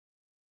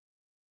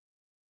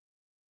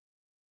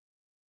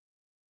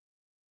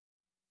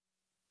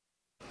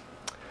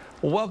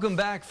Welcome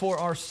back for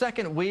our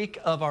second week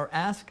of our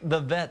Ask the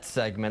Vet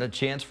segment, a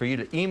chance for you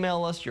to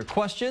email us your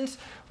questions,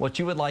 what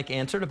you would like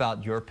answered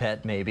about your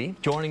pet maybe.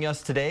 Joining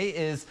us today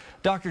is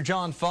Dr.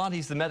 John Faught.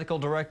 He's the medical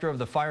director of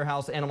the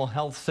Firehouse Animal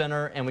Health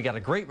Center, and we got a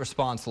great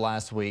response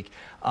last week,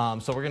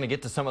 so we're going to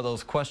get to some of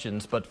those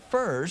questions. But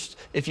first,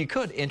 if you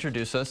could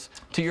introduce us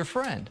to your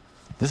friend.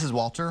 This is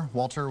Walter.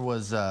 Walter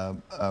was a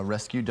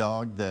rescue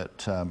dog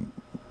that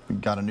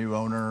got a new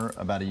owner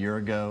about a year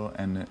ago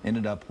and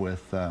ended up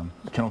with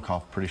kennel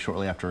cough pretty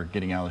shortly after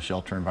getting out of the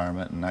shelter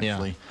environment, and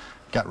actually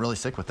got really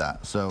sick with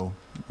that. So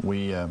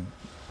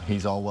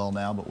he's all well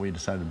now, but we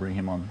decided to bring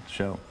him on the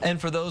show. And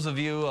for those of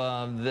you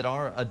that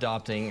are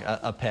adopting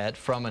a pet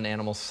from an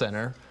animal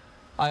center,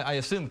 I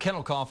assume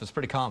kennel cough is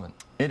pretty common.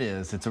 It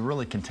is. It's a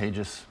really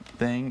contagious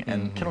thing,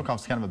 and kennel cough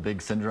is kind of a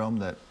big syndrome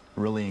that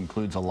really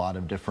includes a lot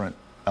of different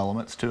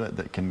elements to it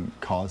that can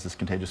cause this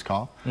contagious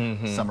cough.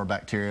 Some are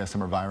bacteria,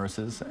 some are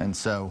viruses, and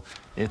so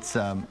it's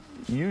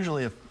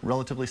usually a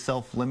relatively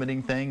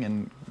self-limiting thing,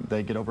 and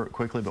they get over it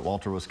quickly, but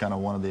Walter was kind of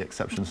one of the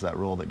exceptions to that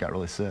rule that got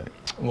really sick.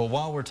 Well,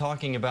 while we're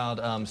talking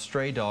about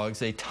stray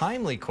dogs, a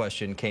timely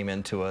question came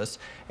into us,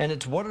 and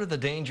it's what are the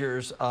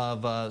dangers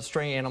of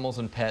stray animals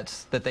and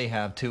pets that they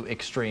have to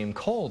extreme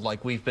cold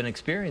like we've been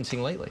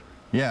experiencing lately?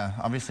 Yeah,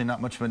 obviously not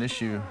much of an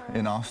issue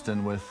in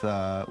Austin with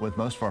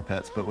most of our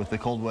pets, but with the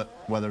cold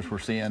weathers we're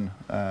seeing,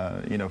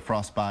 you know,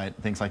 frostbite,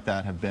 things like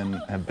that have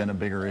been a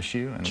bigger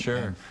issue. And,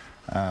 sure.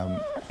 And,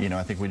 you know,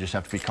 I think we just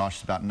have to be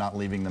cautious about not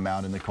leaving them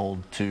out in the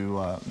cold too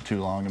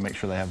long, and make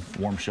sure they have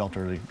warm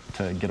shelter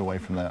to get away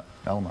from the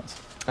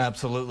elements.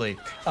 Absolutely.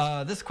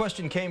 This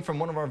question came from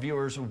one of our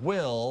viewers,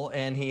 Will,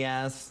 and he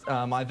asked,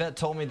 my vet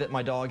told me that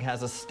my dog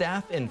has a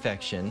staph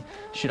infection.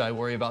 Should I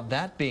worry about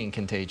that being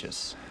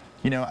contagious?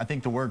 You know, I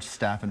think the word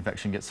staph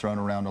infection gets thrown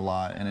around a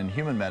lot, and in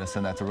human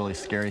medicine that's a really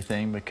scary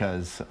thing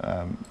because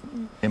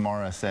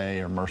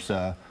MRSA or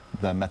MRSA,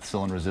 the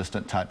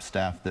methicillin-resistant type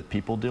staph that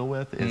people deal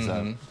with, is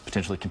a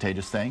potentially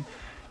contagious thing.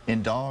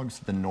 In dogs,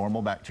 the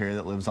normal bacteria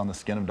that lives on the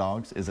skin of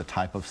dogs is a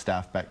type of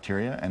staph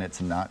bacteria, and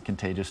it's not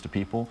contagious to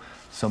people.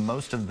 So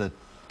most of the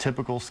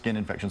typical skin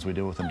infections we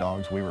deal with in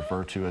dogs we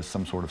refer to as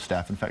some sort of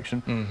staph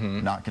infection,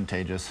 not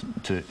contagious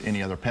to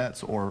any other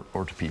pets or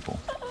to people.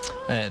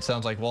 And it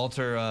sounds like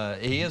Walter,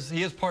 he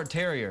is part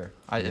terrier.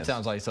 It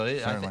sounds like so.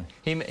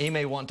 He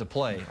may want to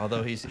play,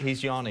 although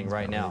he's yawning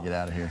right now. Get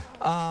out of here.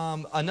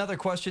 Another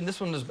question.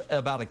 This one is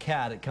about a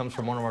cat. It comes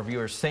from one of our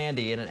viewers,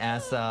 Sandy, and it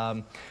asks,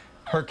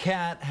 her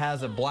cat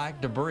has a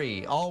black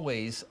debris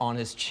always on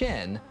his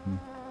chin.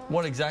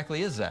 What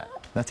exactly is that?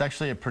 That's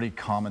actually a pretty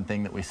common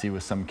thing that we see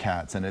with some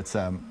cats, and it's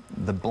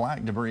the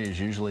black debris is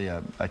usually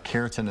a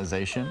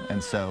keratinization,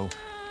 and so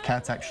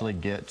cats actually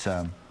get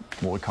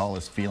what we call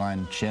as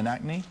feline chin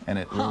acne, and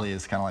it really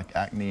is kind of like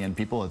acne in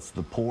people. It's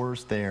the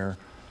pores there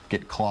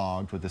get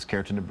clogged with this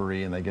keratin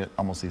debris, and they get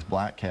almost these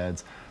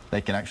blackheads.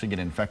 They can actually get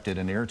infected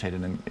and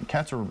irritated, and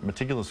cats are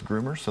meticulous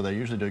groomers, so they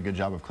usually do a good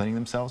job of cleaning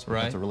themselves,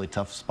 but it's a really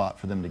tough spot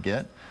for them to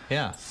get.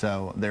 Yeah.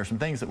 So there are some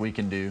things that we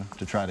can do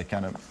to try to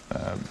kind of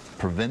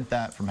prevent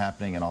that from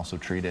happening and also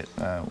treat it,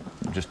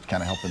 just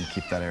kind of help them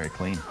keep that area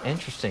clean.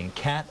 Interesting.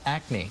 Cat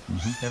acne.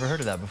 Never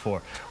heard of that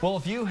before. Well,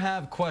 if you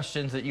have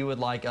questions that you would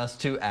like us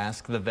to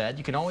ask the vet,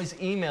 you can always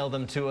email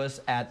them to us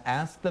at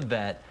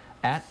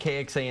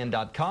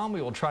AskTheVet@KXAN.com.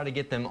 We will try to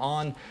get them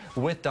on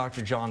with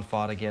Dr. John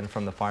Faught again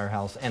from the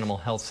Firehouse Animal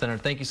Health Center.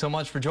 Thank you so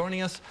much for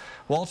joining us.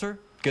 Walter,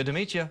 good to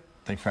meet you.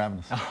 Thanks for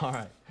having us. All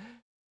right.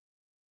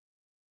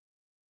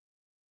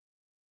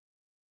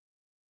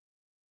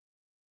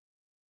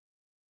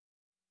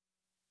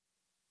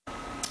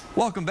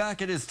 Welcome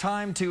back. It is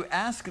time to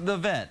Ask the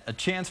Vet, a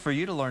chance for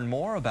you to learn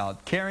more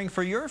about caring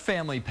for your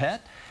family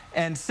pet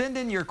and send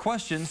in your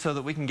questions so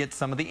that we can get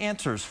some of the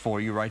answers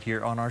for you right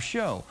here on our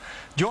show.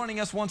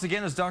 Joining us once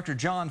again is Dr.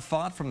 John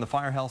Faught from the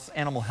Firehouse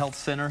Animal Health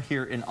Center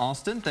here in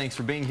Austin. Thanks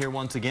for being here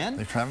once again.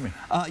 Thanks for having me.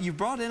 You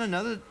brought in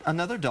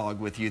another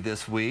dog with you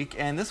this week,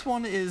 and this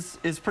one is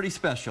pretty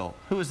special.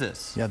 Who is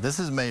this? Yeah, this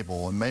is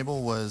Mabel, and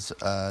Mabel was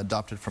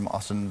adopted from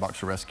Austin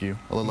Boxer Rescue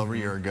a little over a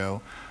year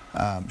ago.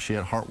 She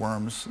had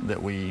heartworms that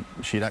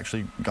she had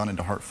actually gone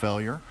into heart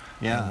failure.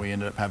 Yeah. And we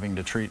ended up having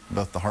to treat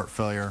both the heart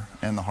failure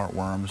and the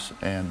heartworms,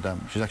 and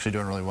she's actually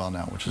doing really well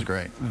now, which is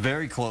great.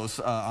 Very close.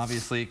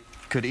 Obviously,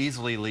 could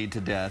easily lead to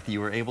death.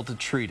 You were able to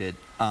treat it.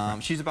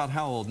 She's about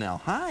how old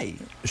now? Hi.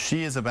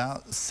 She is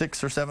about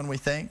 6 or 7, we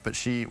think, but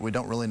we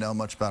don't really know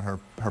much about her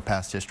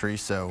past history,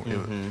 so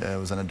it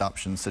was an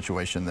adoption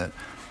situation that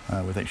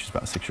we think she's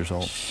about 6 years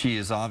old. She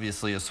is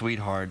obviously a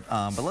sweetheart,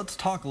 but let's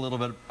talk a little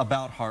bit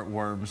about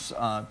heartworms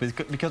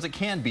because it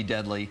can be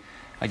deadly.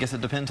 I guess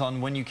it depends on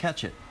when you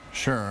catch it.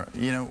 Sure.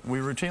 You know, we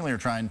routinely are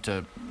trying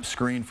to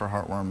screen for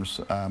heartworms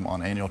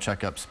on annual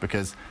checkups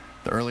because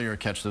the earlier you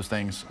catch those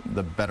things,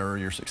 the better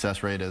your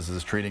success rate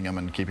is treating them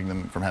and keeping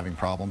them from having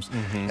problems.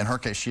 In her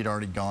case, she'd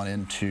already gone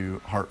into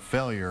heart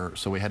failure,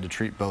 so we had to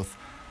treat both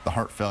the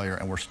heart failure,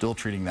 and we're still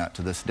treating that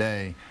to this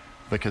day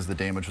because the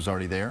damage was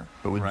already there.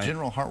 But with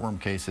general heartworm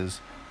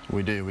cases,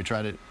 We do. We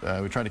try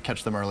to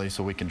catch them early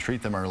so we can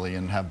treat them early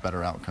and have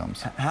better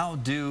outcomes. How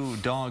do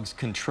dogs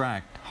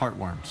contract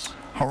heartworms?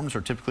 Heartworms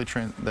are typically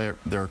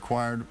they're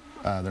acquired.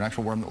 They're an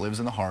actual worm that lives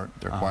in the heart.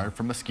 They're acquired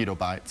from mosquito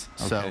bites.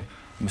 Okay. So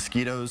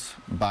mosquitoes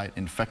bite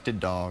infected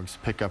dogs,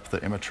 pick up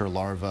the immature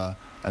larva,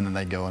 and then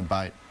they go and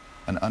bite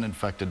an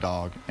uninfected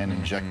dog and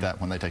inject that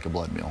when they take a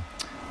blood meal.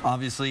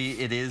 Obviously,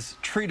 it is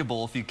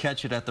treatable if you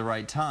catch it at the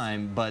right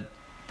time, but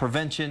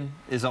prevention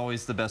is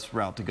always the best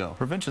route to go.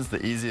 Prevention is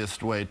the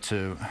easiest way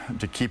to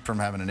keep from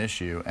having an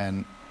issue.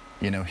 And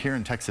you know, here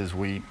in Texas,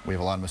 we have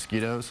a lot of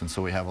mosquitoes, and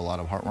so we have a lot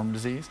of heartworm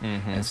disease.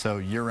 And so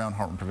year-round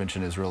heartworm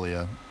prevention is really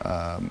a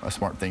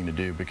smart thing to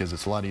do because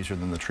it's a lot easier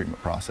than the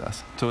treatment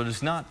process. So it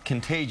is not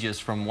contagious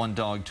from one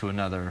dog to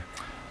another.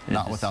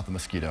 Not without the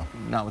mosquito.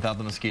 Not without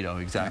the mosquito,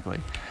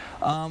 exactly.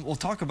 We'll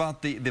talk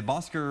about the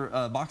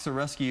Boxer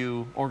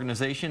Rescue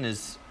organization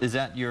is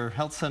at your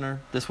health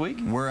center this week?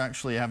 We're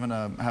actually having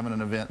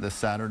an event this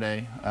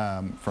Saturday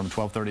from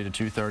 12:30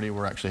 to 2:30.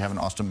 We're actually having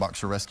Austin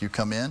Boxer Rescue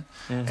come in,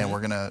 and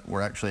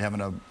we're actually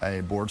having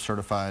a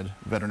board-certified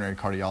veterinary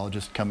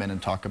cardiologist come in and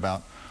talk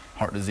about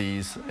heart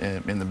disease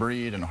in the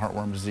breed and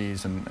heartworm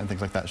disease and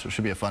things like that. So it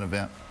should be a fun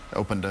event,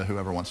 open to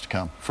whoever wants to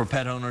come. For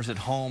pet owners at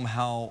home,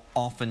 how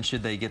often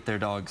should they get their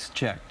dogs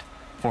checked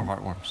for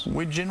heartworms?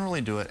 We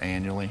generally do it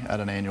annually, at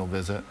an annual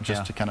visit,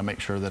 just to kind of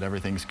make sure that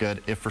everything's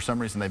good. If for some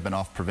reason they've been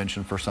off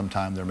prevention for some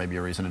time, there may be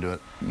a reason to do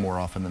it more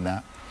often than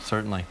that.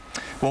 Certainly.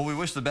 Well, we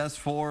wish the best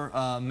for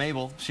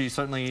Mabel. She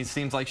certainly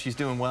seems like she's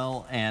doing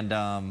well, and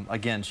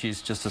again,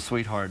 she's just a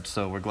sweetheart,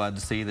 so we're glad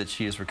to see that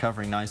she is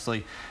recovering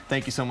nicely.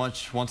 Thank you so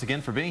much once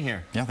again for being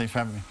here. Yeah, thanks for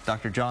having me.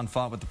 Dr. John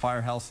Faught with the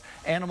Firehouse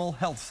Animal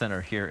Health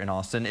Center here in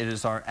Austin. It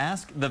is our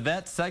Ask the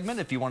Vet segment.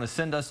 If you want to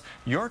send us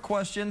your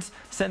questions,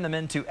 send them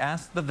in to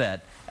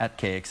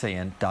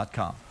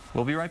AskTheVet@KXAN.com.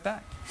 We'll be right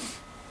back.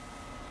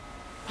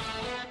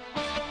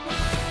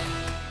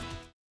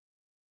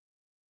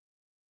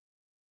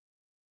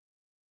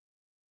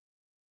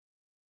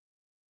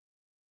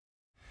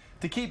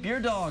 To keep your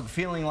dog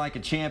feeling like a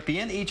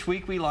champion, each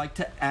week we like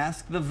to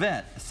Ask the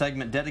Vet, a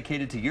segment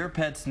dedicated to your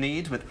pet's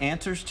needs with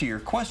answers to your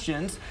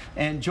questions.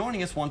 And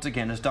joining us once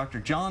again is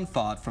Dr. John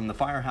Faught from the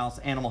Firehouse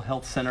Animal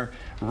Health Center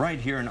right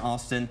here in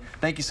Austin.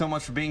 Thank you so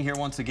much for being here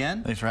once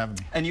again. Thanks for having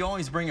me. And you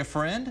always bring a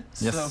friend?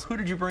 Yes. So who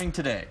did you bring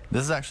today?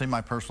 This is actually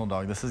my personal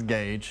dog. This is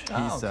Gage.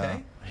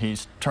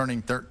 He's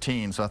turning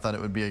 13, so I thought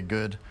it would be a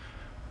good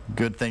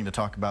thing to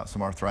talk about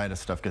some arthritis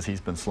stuff because he's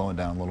been slowing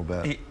down a little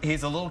bit.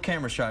 He's a little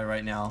camera shy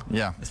right now.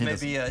 Yeah. This may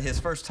be his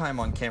first time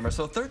on camera.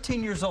 So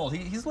 13 years old,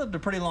 he's lived a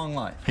pretty long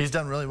life. He's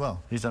done really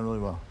well. He's done really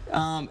well.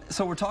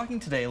 So we're talking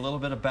today a little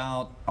bit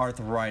about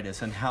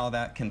arthritis and how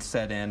that can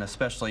set in,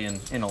 especially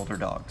in older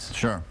dogs.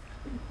 Sure.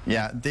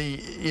 Yeah,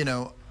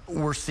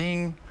 we're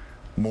seeing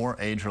more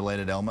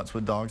age-related ailments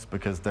with dogs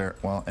because they're,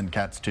 well, and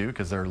cats too,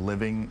 because they're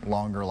living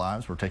longer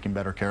lives. We're taking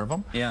better care of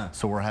them. Yeah.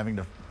 So we're having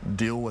to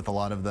deal with a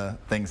lot of the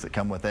things that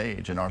come with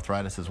age, and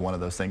arthritis is one of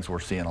those things we're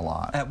seeing a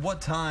lot. At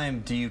what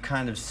time do you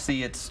kind of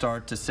see it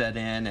start to set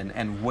in,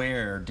 and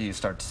where do you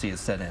start to see it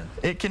set in?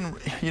 It can,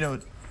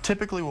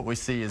 typically what we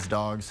see is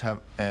dogs have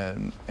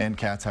and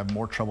cats have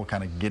more trouble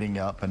kind of getting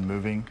up and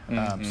moving.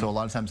 So a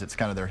lot of times it's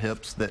kind of their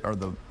hips that are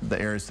the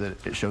areas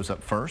that it shows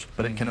up first,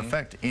 but it can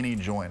affect any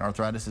joint.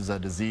 Arthritis is a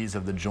disease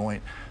of the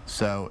joint,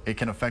 so it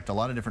can affect a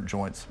lot of different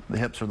joints. The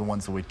hips are the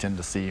ones that we tend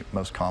to see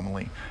most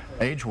commonly.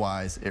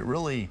 Age-wise, it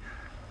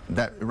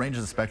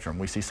ranges the spectrum.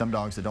 We see some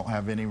dogs that don't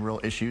have any real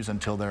issues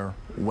until they're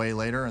way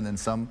later, and then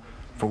some,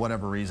 for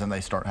whatever reason,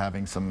 they start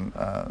having some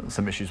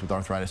issues with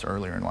arthritis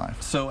earlier in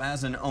life. So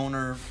as an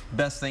owner,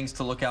 best things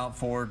to look out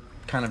for,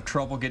 kind of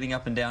trouble getting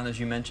up and down, as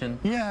you mentioned?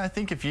 Yeah, I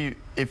think if you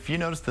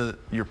notice that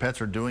your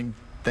pets are doing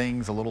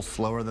things a little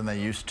slower than they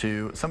used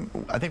to,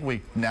 I think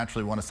we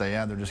naturally want to say,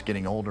 yeah, they're just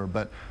getting older,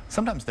 but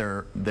sometimes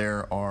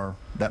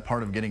that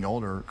part of getting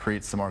older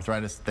creates some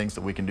arthritis, things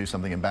that we can do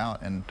something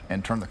about and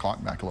turn the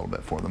clock back a little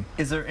bit for them.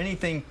 Is there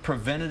anything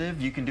preventative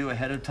you can do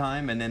ahead of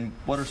time, and then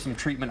what are some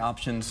treatment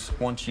options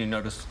once you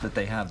notice that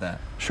they have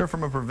that? Sure,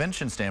 from a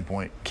prevention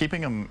standpoint,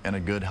 keeping them in a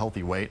good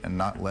healthy weight and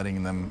not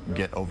letting them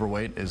get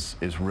overweight is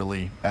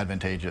really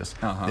advantageous.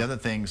 The other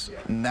things,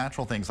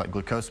 natural things like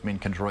glucosamine,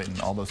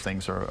 chondroitin, all those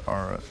things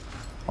are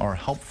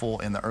helpful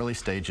in the early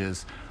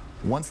stages.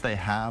 Once they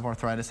have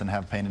arthritis and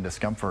have pain and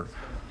discomfort,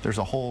 there's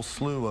a whole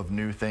slew of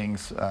new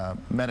things,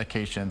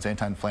 medications,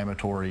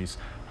 anti-inflammatories,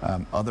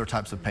 other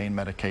types of pain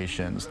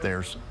medications.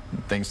 There's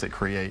things that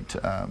create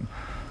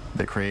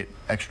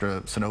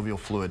extra synovial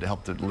fluid to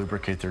help to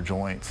lubricate their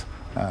joints.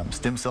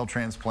 Stem cell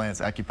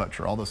transplants,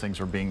 acupuncture, all those things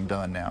are being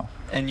done now.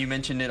 And you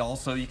mentioned it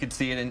also, you could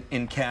see it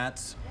in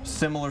cats,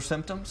 similar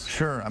symptoms?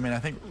 Sure. I mean, I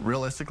think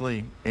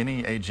realistically,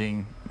 any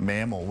aging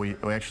mammal, we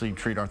actually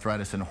treat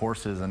arthritis in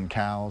horses and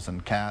cows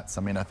and cats.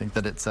 I mean, I think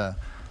that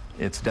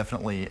it's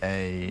definitely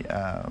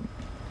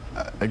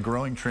a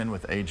growing trend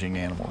with aging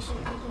animals.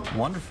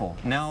 Wonderful.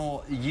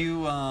 Now,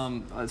 you,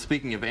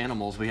 speaking of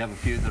animals, we have a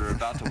few that are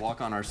about to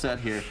walk on our set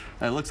here.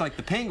 It looks like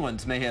the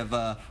penguins may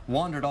have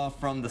wandered off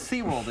from the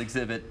SeaWorld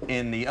exhibit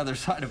in the other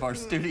side of our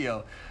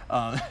studio.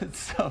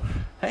 So,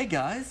 hey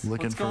guys,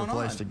 looking what's for going a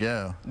place on? to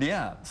go.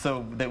 Yeah,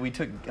 so that we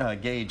took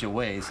Gage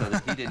away so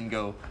that he didn't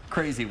go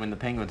crazy when the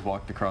penguins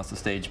walked across the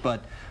stage.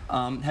 But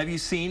have you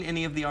seen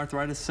any of the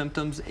arthritis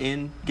symptoms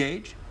in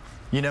Gage?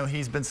 You know,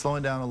 he's been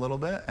slowing down a little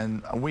bit,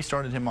 and we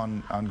started him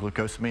on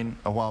glucosamine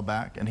a while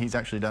back, and he's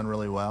actually done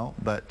really well,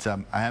 but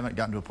I haven't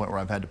gotten to a point where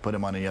I've had to put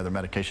him on any other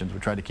medications. We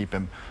tried to keep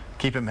him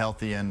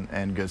healthy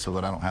and good so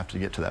that I don't have to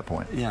get to that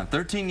point. Yeah,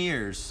 13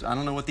 years. I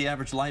don't know what the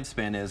average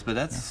lifespan is, but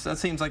that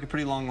seems like a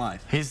pretty long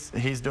life. He's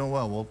doing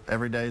well. Well,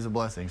 every day is a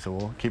blessing, so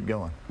we'll keep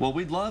going. Well,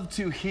 we'd love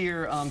to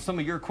hear some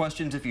of your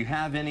questions if you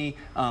have any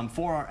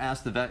for our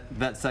Ask the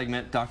Vet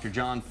segment. Dr.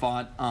 John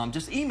Faught,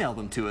 just email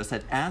them to us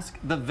at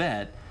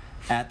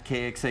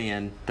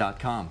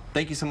AskTheVet@KXAN.com.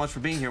 Thank you so much for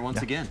being here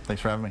once again.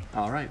 Thanks for having me.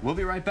 All right, we'll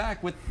be right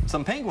back with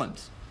some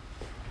penguins.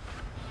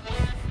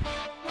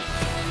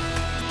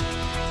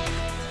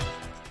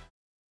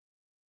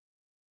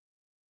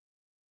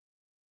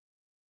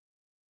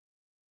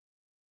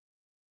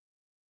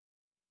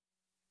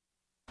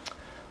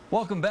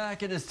 Welcome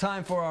back. It is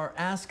time for our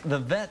Ask the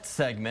Vet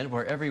segment,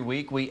 where every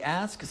week we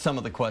ask some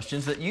of the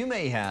questions that you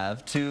may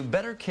have to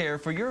better care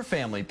for your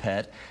family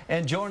pet.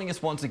 And joining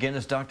us once again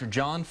is Dr.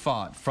 John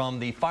Faught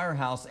from the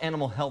Firehouse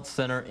Animal Health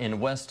Center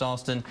in West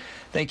Austin.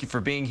 Thank you for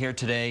being here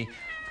today.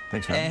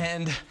 Thanks for having me.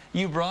 And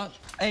you brought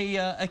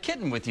a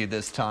kitten with you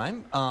this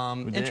time.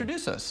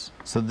 Introduce us.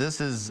 So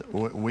this is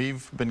what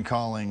we've been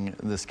calling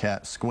this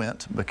cat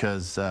Squint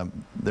because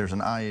there's an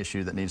eye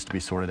issue that needs to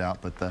be sorted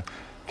out, but the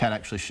cat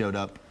actually showed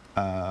up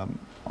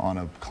on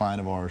a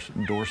client of ours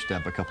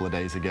doorstep a couple of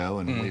days ago,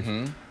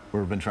 and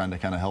we've been trying to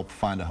kind of help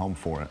find a home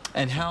for it.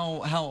 And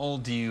how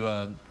old do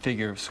you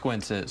figure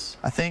Squint is?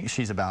 I think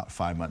she's about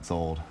 5 months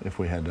old, if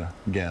we had to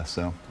guess,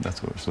 so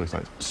that's what it looks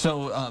like.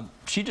 So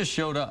she just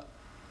showed up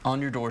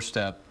on your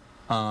doorstep.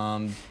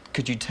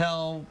 Could you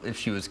tell if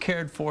she was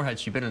cared for? Had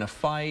she been in a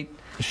fight?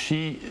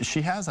 She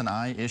has an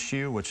eye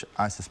issue, which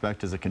I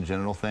suspect is a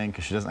congenital thing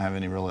because she doesn't have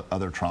any real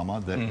other trauma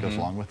that goes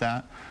along with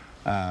that.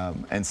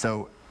 And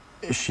so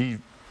she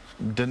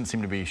didn't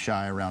seem to be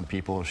shy around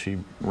people. She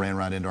ran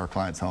right into our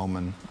client's home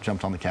and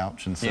jumped on the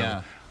couch. And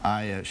so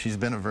she's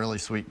been a really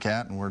sweet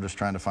cat, and we're just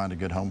trying to find a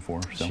good home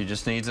for her. So. She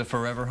just needs a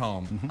forever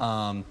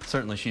home.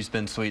 Certainly she's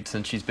been sweet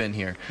since she's been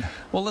here.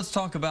 Well, let's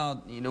talk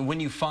about,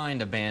 when you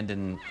find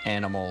abandoned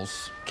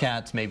animals,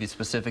 cats maybe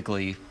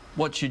specifically,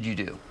 what should you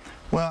do?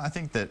 Well, I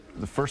think that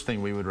the first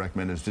thing we would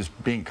recommend is just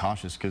being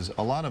cautious, because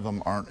a lot of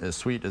them aren't as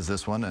sweet as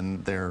this one,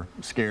 and they're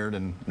scared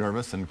and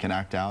nervous and can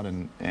act out,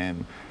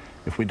 and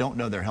if we don't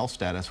know their health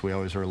status, we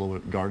always are a little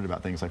bit guarded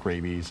about things like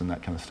rabies and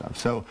that kind of stuff.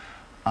 So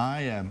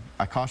I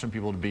caution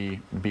people to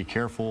be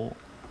careful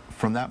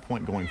from that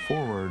point going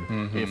forward.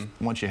 If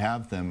once you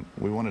have them,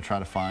 we want to try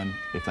to find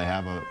if they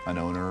have an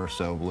owner,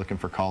 so looking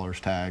for collars,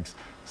 tags,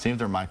 see if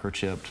they're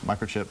microchipped.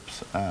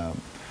 Microchips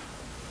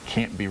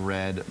can't be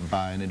read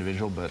by an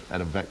individual, but at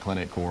a vet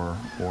clinic or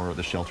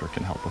the shelter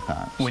can help with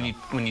that.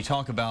 When you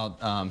talk about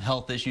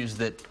health issues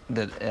that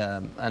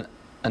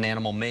an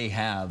animal may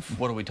have,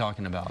 what are we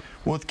talking about?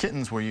 Well, with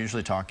kittens, we're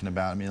usually talking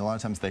about, a lot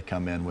of times they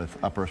come in with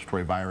upper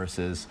respiratory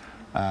viruses,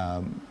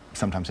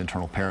 sometimes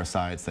internal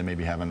parasites. They may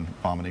be having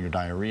vomiting or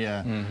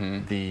diarrhea.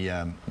 The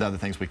other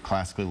things we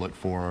classically look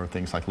for are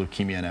things like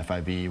leukemia and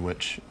FIV,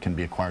 which can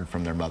be acquired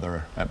from their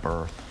mother at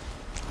birth.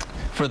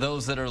 For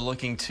those that are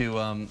looking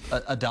to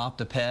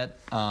adopt a pet,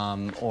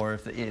 or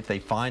if they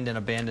find an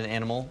abandoned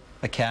animal,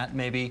 a cat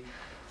maybe,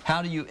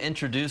 how do you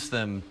introduce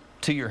them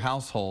to your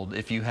household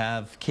if you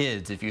have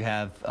kids, if you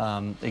have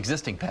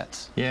existing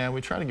pets? Yeah, we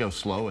try to go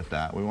slow with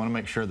that. We want to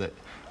make sure that,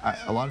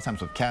 a lot of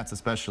times with cats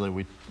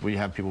especially, we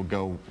have people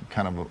go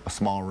kind of a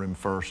small room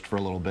first for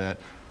a little bit,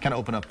 kind of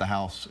open up the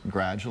house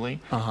gradually.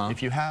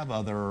 If you have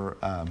other,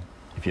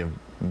 if you have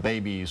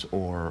babies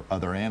or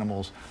other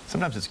animals,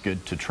 sometimes it's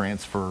good to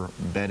transfer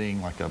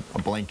bedding, like a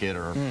blanket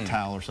or a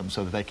towel or something,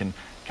 so that they can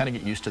kind of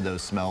get used to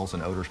those smells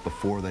and odors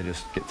before they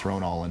just get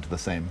thrown all into the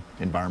same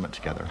environment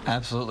together.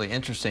 Absolutely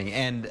interesting.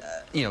 And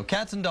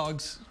cats and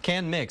dogs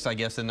can mix, I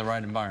guess, in the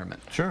right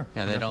environment. Sure.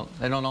 Yeah,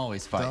 they don't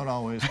always fight. Don't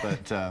always,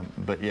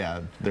 but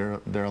yeah, there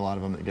are a lot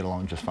of them that get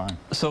along just fine.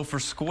 So for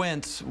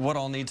Squint, what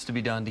all needs to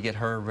be done to get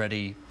her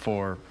ready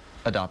for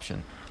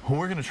adoption? Well,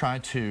 we're going to try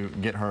to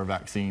get her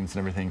vaccines and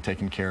everything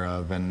taken care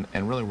of, and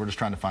really we're just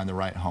trying to find the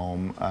right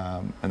home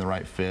and the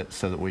right fit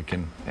so that we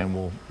can, and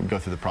we'll go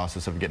through the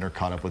process of getting her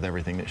caught up with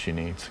everything that she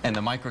needs. And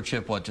the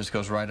microchip, just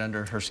goes right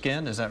under her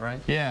skin, is that right?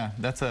 Yeah,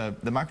 the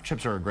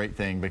microchips are a great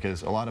thing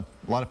because a lot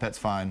of pets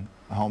find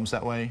homes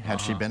that way. Had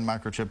she been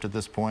microchipped at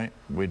this point,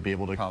 we'd be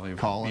able to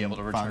call and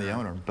find the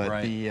owner.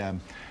 But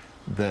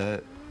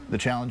the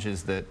challenge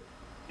is that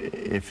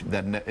if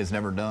that is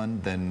never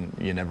done, then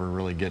you never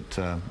really get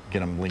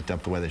them linked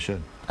up the way they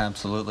should.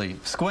 Absolutely.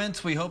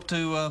 Squints, we hope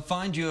to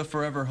find you a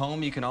forever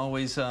home. You can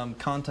always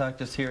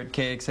contact us here at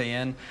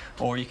KXAN,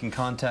 or you can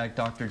contact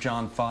Dr.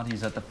 John Faught.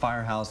 He's at the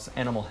Firehouse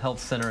Animal Health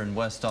Center in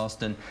West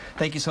Austin.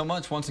 Thank you so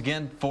much once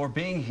again for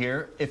being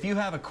here. If you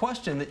have a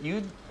question that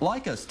you'd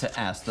like us to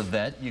ask the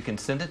vet, you can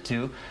send it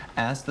to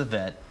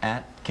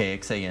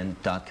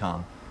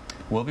AskTheVet@KXAN.com.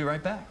 We'll be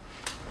right back.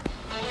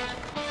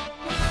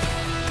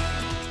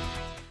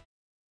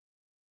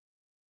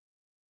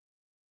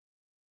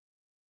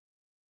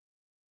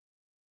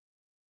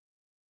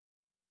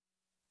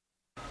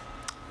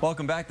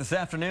 Welcome back this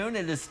afternoon.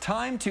 It is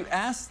time to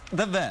Ask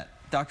the Vet.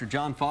 Dr.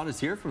 John Faught is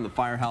here from the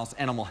Firehouse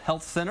Animal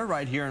Health Center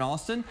right here in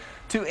Austin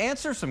to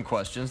answer some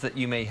questions that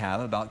you may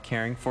have about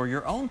caring for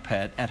your own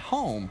pet at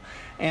home.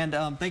 And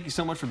thank you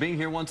so much for being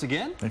here once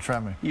again. Thanks for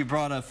having me. You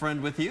brought a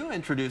friend with you.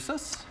 Introduce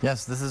us.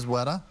 Yes, this is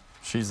Weta.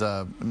 She's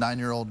a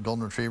 9-year-old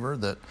golden retriever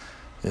that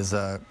is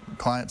a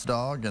client's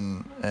dog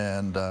and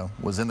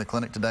was in the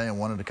clinic today and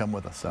wanted to come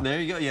with us. So.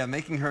 There you go. Yeah,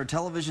 making her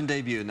television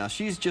debut. Now,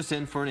 she's just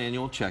in for an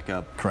annual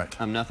checkup.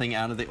 Correct. Nothing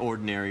out of the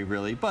ordinary,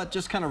 really, but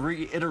just kind of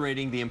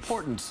reiterating the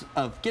importance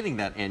of getting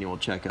that annual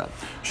checkup.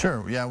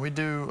 Sure. Yeah, we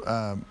do.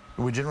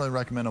 We generally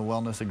recommend a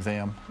wellness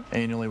exam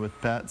annually with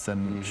pets,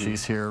 and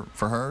she's here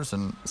for hers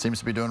and seems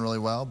to be doing really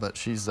well, but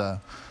she's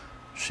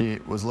she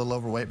was a little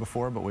overweight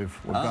before, but we've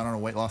gone on a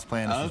weight loss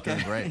plan, and she's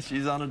doing great.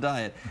 She's on a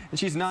diet. And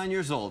she's 9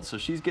 years old, so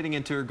she's getting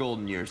into her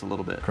golden years a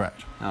little bit.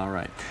 Correct. All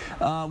right.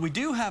 We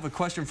do have a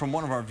question from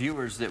one of our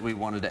viewers that we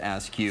wanted to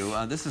ask you.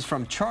 This is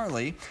from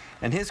Charlie,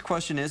 and his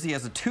question is, he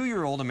has a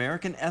 2-year-old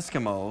American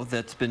Eskimo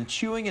that's been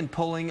chewing and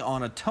pulling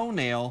on a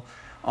toenail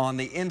on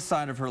the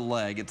inside of her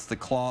leg. It's the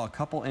claw a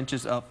couple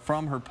inches up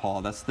from her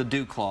paw. That's the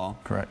dew claw.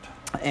 Correct.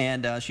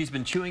 And she's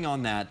been chewing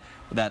on that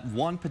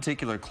one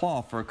particular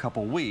claw for a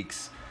couple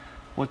weeks.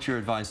 What's your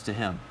advice to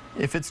him?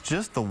 If it's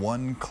just the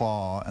one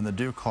claw, and the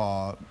dew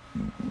claw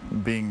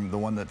being the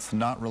one that's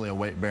not really a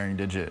weight-bearing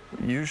digit,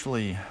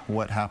 usually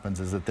what happens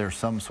is that there's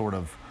some sort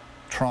of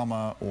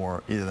trauma,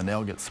 or either the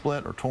nail gets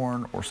split or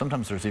torn, or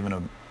sometimes there's even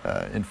an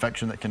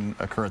infection that can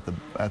occur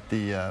at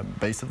the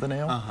base of the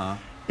nail.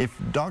 If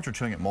dogs are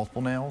chewing at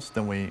multiple nails,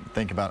 then we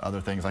think about other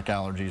things like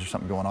allergies or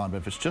something going on. But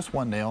if it's just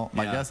one nail,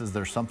 my guess is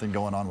there's something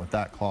going on with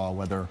that claw,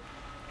 whether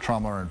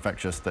trauma or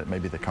infectious, that may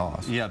be the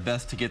cause. Yeah,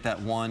 best to get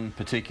that one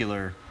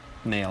particular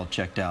nail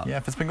checked out. Yeah,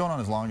 if it's been going on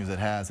as long as it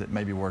has, it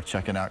may be worth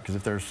checking out, because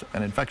if there's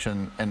an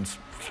infection, and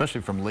especially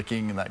from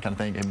licking and that kind of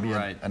thing, it can be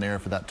an area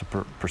for that to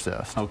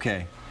persist.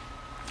 Okay.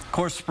 Of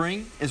course,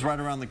 spring is right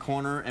around the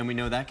corner, and we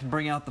know that can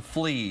bring out the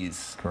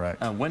fleas.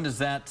 Correct. When does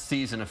that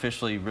season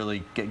officially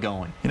really get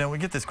going? You know, we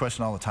get this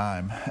question all the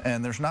time,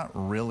 and there's not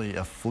really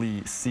a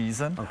flea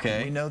season.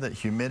 Okay. We know that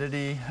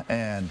humidity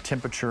and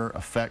temperature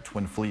affect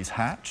when fleas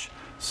hatch,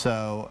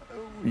 so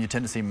you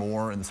tend to see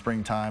more in the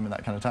springtime and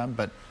that kind of time,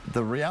 but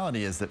the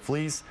reality is that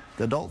fleas,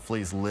 the adult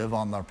fleas, live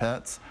on their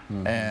pets,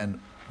 and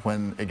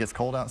when it gets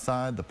cold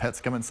outside, the pets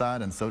come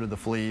inside, and so do the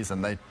fleas,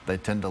 and they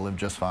tend to live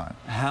just fine.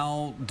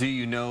 How do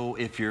you know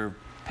if your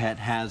pet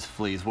has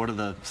fleas? What are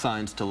the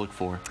signs to look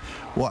for?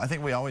 Well, I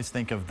think we always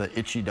think of the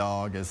itchy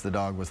dog as the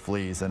dog with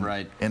fleas,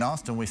 and in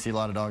Austin we see a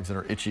lot of dogs that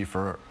are itchy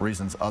for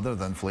reasons other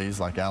than fleas,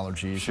 like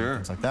allergies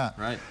and things like that.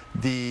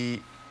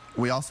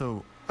 We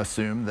also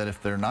assume that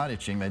if they're not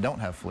itching, they don't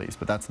have fleas,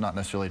 but that's not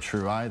necessarily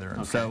true either.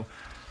 And so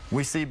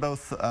we see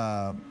both,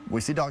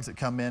 we see dogs that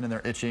come in and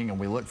they're itching, and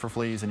we look for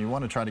fleas, and you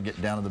want to try to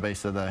get down to the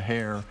base of the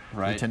hair.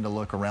 We tend to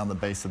look around the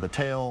base of the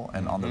tail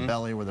and on the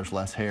belly where there's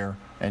less hair,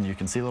 and you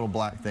can see little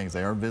black things.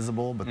 They are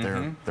visible, but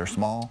they're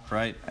small.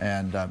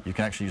 And you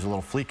can actually use a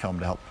little flea comb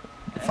to help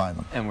find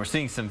them. And we're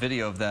seeing some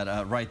video of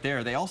that right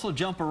there. They also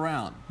jump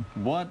around.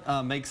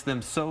 What makes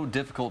them so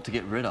difficult to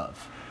get rid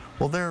of?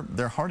 Well,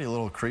 they're hardy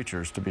little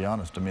creatures, to be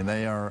honest. I mean,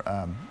 they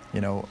are,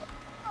 you know,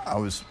 I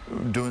was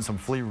doing some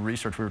flea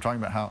research. We were talking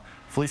about how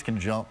fleas can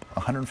jump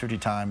 150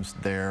 times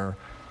their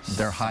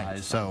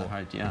height. So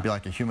it'd be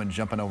like a human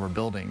jumping over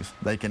buildings.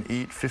 They can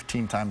eat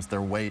 15 times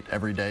their weight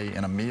every day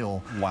in a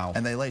meal. Wow.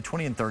 And they lay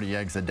 20 and 30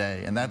 eggs a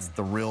day. And that's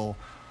the real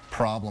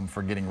problem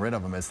for getting rid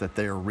of them, is that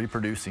they are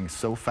reproducing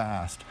so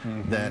fast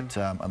that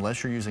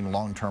unless you're using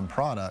long-term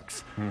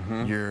products,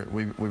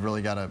 we've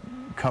really got to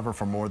cover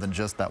for more than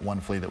just that one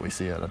flea that we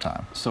see at a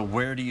time. So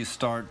where do you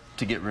start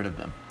to get rid of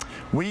them?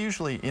 We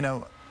usually, you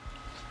know,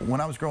 when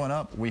I was growing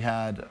up, we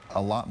had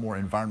a lot more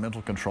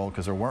environmental control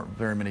because there weren't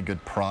very many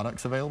good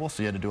products available,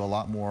 so you had to do a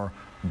lot more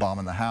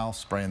bombing the house,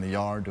 spraying the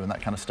yard, doing that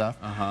kind of stuff.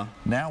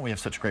 Now we have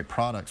such great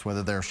products,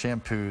 whether they're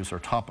shampoos or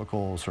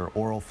topicals or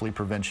oral flea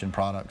prevention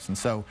products, and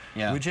so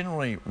we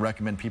generally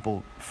recommend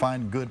people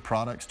find good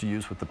products to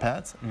use with the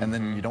pets, and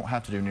then you don't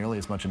have to do nearly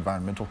as much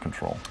environmental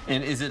control.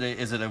 And is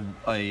it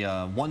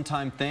a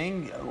one-time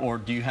thing, or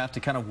do you have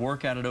to kind of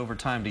work at it over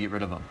time to get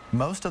rid of them?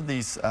 Most of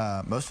these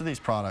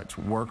products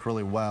work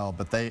really well,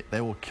 but they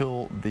will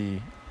kill the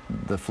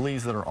the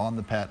fleas that are on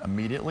the pet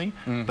immediately,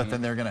 but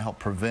then they're going to help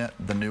prevent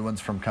the new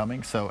ones from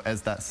coming. So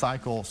as that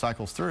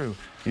cycles through,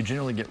 you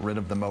generally get rid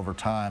of them over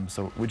time.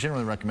 So we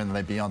generally recommend that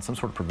they be on some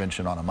sort of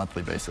prevention on a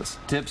monthly basis.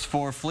 Tips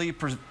for flea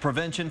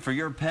prevention for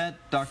your pet.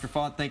 Dr.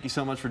 Faught, thank you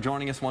so much for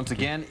joining us once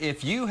again.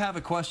 If you have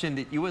a question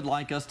that you would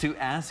like us to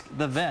ask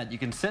the vet, you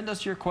can send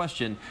us your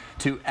question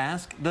to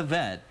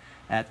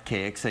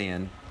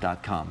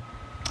AskTheVet@KXAN.com.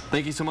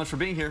 Thank you so much for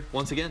being here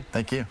once again.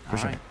 Thank you.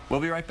 Appreciate it. We'll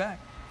be right back.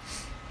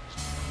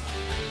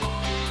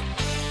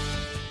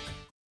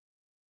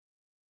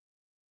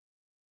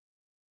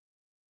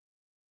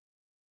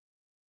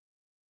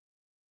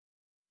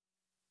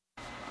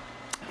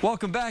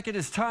 Welcome back. It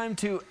is time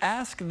to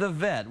Ask the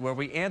Vet, where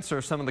we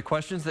answer some of the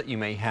questions that you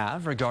may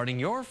have regarding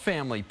your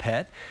family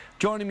pet.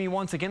 Joining me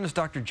once again is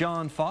Dr.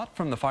 John Faught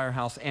from the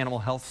Firehouse Animal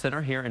Health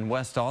Center here in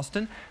West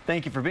Austin.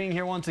 Thank you for being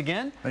here once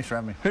again. Thanks for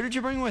having me. Who did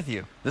you bring with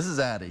you? This is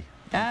Addie.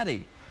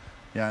 Addie.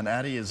 Yeah, and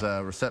Addie is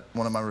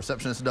one of my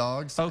receptionist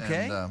dogs.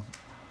 Okay. And,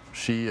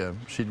 she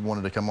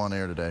wanted to come on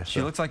air today.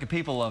 She looks like a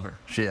people lover.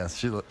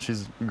 She's a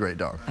great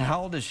dog. And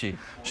how old is she?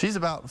 She's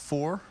about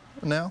 4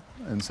 now,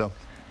 and so.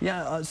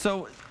 Yeah,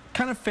 so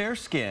kind of fair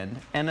skin,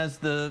 and as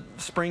the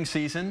spring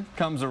season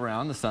comes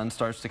around, the sun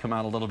starts to come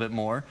out a little bit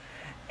more.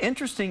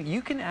 Interesting,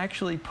 you can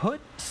actually put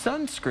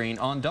sunscreen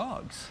on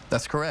dogs.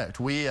 That's correct.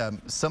 We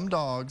some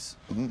dogs,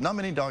 not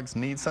many dogs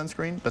need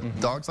sunscreen, but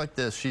dogs like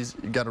this, she's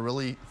got a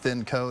really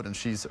thin coat and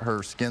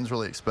her skin's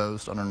really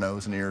exposed on her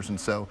nose and ears, and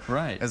so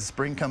as the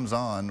spring comes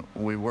on,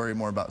 we worry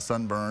more about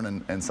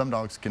sunburn, and some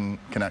dogs can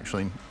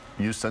actually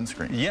use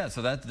sunscreen. Yeah,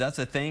 so that's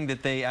a thing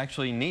that they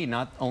actually need.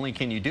 Not only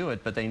can you do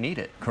it, but they need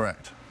it.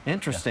 Correct.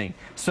 Interesting.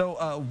 Yeah.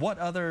 So what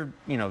other,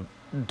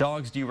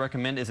 dogs do you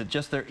recommend? Is it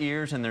just their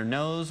ears and their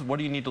nose? What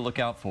do you need to look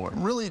out for?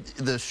 Really,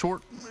 the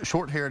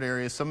short-haired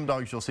areas. Some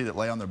dogs you'll see that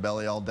lay on their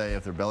belly all day.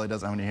 If their belly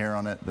doesn't have any hair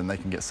on it, then they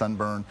can get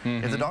sunburn.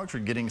 If the dogs are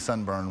getting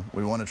sunburn,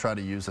 we want to try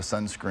to use a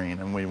sunscreen,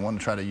 and we want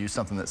to try to use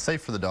something that's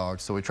safe for the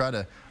dogs. So we try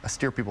to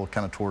steer people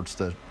kind of towards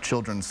the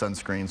children's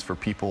sunscreens for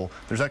people.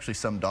 There's actually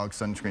some dog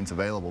sunscreens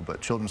available,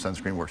 but children's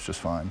sunscreen works just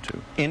fine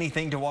too.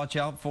 Anything to watch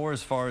out for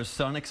as far as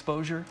sun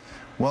exposure?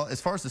 Well,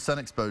 as far as the sun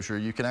exposure,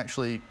 they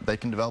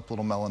can develop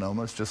little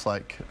melanomas just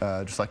like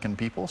in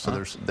people.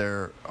 So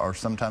there are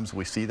sometimes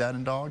we see that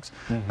in dogs.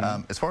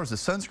 As far as the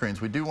sunscreens,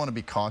 we do want to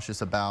be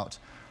cautious about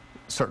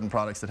certain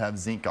products that have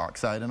zinc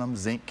oxide in them.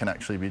 Zinc can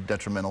actually be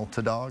detrimental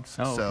to dogs,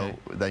 so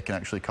they can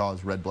actually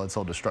cause red blood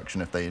cell destruction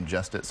if they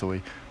ingest it.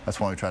 So that's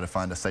why we try to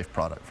find a safe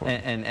product for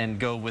them. And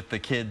go with the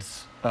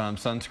kids'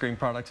 sunscreen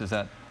products. Is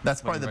that's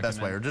probably the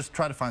best way, or just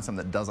try to find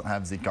something that doesn't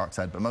have zinc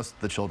oxide, but most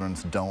of the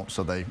children's don't,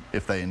 so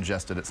if they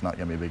ingest it, it's not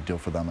going to be a big deal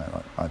for them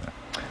either.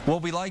 Well,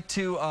 we like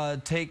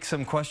to take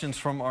some questions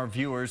from our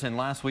viewers, and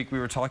last week we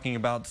were talking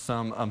about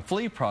some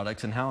flea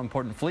products and how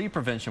important flea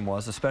prevention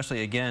was,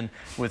 especially again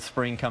with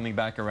spring coming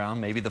back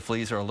around. Maybe the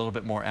fleas are a little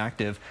bit more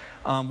active.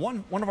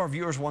 One of our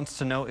viewers wants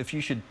to know if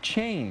you should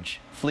change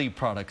flea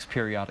products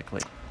periodically.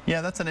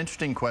 Yeah, that's an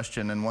interesting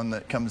question, and one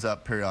that comes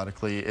up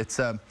periodically. It's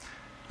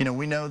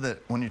we know that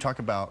when you talk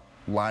about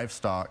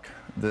livestock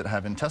that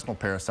have intestinal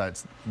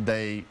parasites,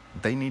 they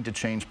need to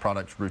change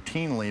products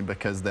routinely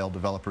because they'll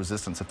develop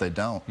resistance if they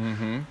don't.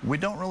 We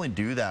don't really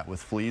do that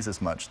with fleas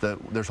as much.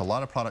 There's a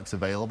lot of products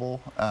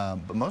available,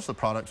 but most of the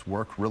products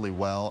work really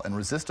well, and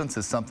resistance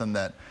is something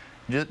that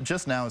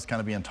just now is kind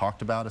of being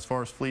talked about as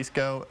far as fleas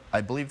go. I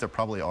believe there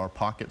probably are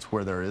pockets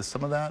where there is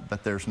some of that,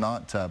 but there's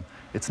not.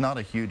 It's not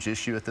a huge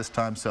issue at this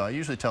time. So I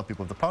usually tell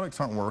people if the products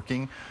aren't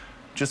working,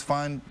 just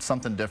find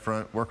something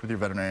different, work with your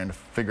veterinarian to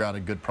figure out a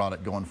good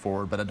product going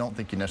forward, but I don't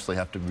think you necessarily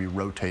have to be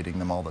rotating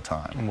them all the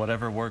time. And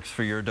whatever works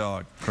for your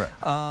dog. Correct.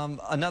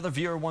 Another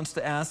viewer wants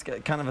to ask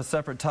kind of a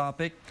separate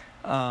topic.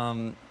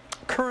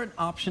 Current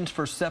options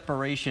for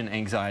separation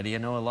anxiety. I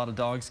know a lot of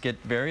dogs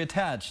get very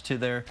attached to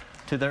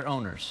their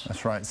owners.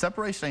 That's right.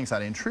 Separation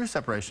anxiety, and true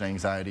separation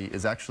anxiety,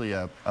 is actually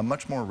a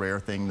much more rare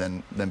thing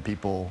than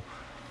people,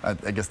 I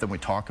guess, than we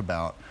talk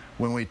about.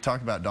 When we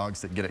talk about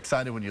dogs that get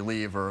excited when you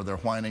leave, or they're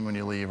whining when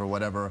you leave, or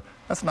whatever,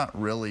 that's not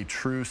really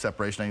true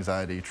separation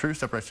anxiety. True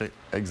separation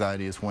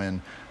anxiety is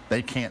when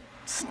they can't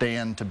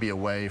stand to be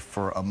away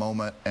for a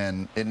moment,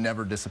 and it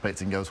never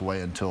dissipates and goes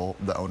away until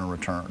the owner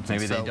returns.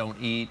 Maybe they don't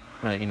eat,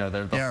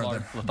 they're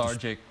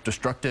lethargic.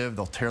 Destructive,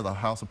 they'll tear the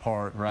house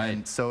apart. Right.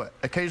 And so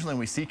occasionally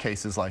we see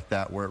cases like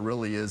that where it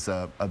really is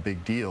a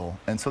big deal.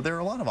 And so there are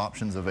a lot of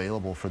options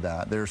available for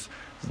that. There's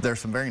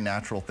some very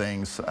natural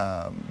things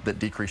that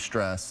decrease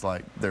stress,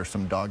 like there's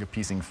some dog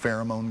appeasing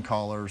pheromone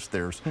collars.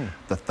 There's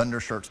the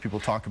thunder shirts people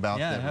talk about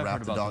that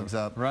wrap the dogs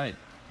up. Right.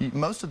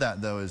 Most of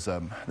that, though, is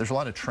there's a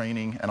lot of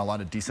training and a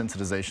lot of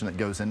desensitization that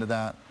goes into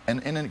that.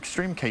 And in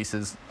extreme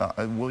cases,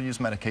 we'll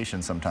use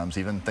medication sometimes,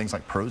 even things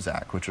like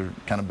Prozac, which are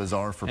kind of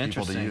bizarre for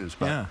people to use.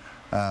 But,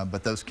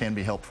 but those can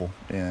be helpful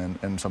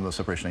in some of those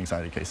separation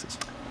anxiety cases.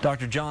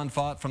 Dr. John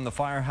Faught from the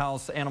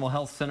Firehouse Animal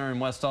Health Center in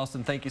West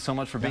Austin, thank you so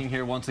much for being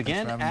here once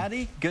again.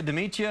 Addie, good to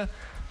meet you.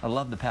 I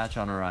love the patch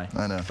on her eye.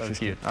 I know. So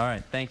cute. All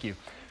right, thank you.